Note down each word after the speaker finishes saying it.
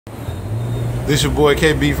This your boy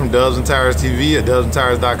KB from Dubs and Tires TV at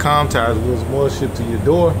dubsandtires.com. Tires, wheels, more shipped to your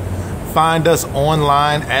door. Find us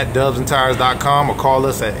online at dubsandtires.com or call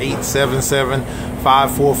us at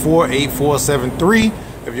 877-544-8473.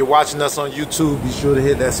 If you're watching us on YouTube, be sure to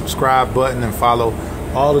hit that subscribe button and follow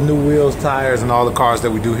all the new wheels, tires, and all the cars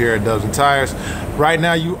that we do here at Dubs and Tires. Right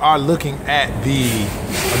now you are looking at the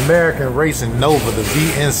American Racing Nova, the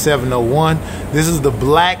VN701. This is the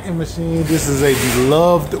blackened machine. This is a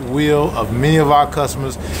beloved wheel of many of our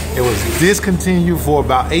customers. It was discontinued for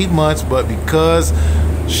about 8 months, but because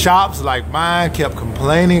shops like mine kept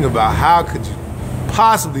complaining about how could you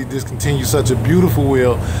possibly discontinue such a beautiful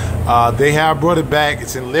wheel, they have brought it back.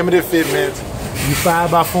 It's in limited fitments. You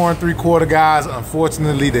 5x4 3/4 guys,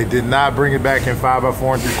 unfortunately they did not bring it back in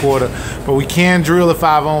 5x4 3/4, but we can drill a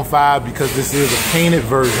 5-on-5 because this is a painted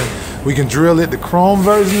version. We can drill it. The chrome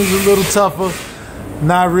version is a little tougher.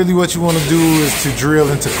 Not really what you want to do is to drill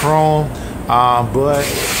into chrome, but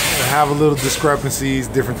have a little discrepancies,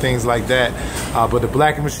 different things like that. But the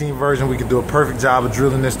blackened machine version, we can do a perfect job of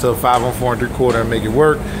drilling this to a 5-on-4 3/4 and make it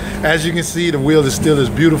work. As you can see, the wheel is still as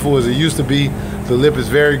beautiful as it used to be. The lip is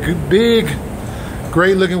very good, big.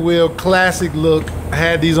 Great looking wheel, classic look. I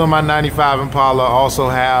had these on my 95 Impala. I also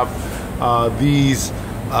have these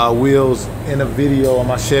wheels in a video on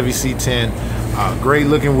my Chevy C10. Great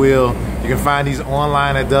looking wheel. You can find these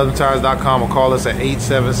online at dubsandtires.com or call us at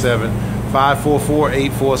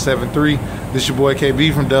 877-544-8473. This is your boy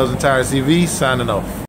KB from Dubs and Tires TV, signing off.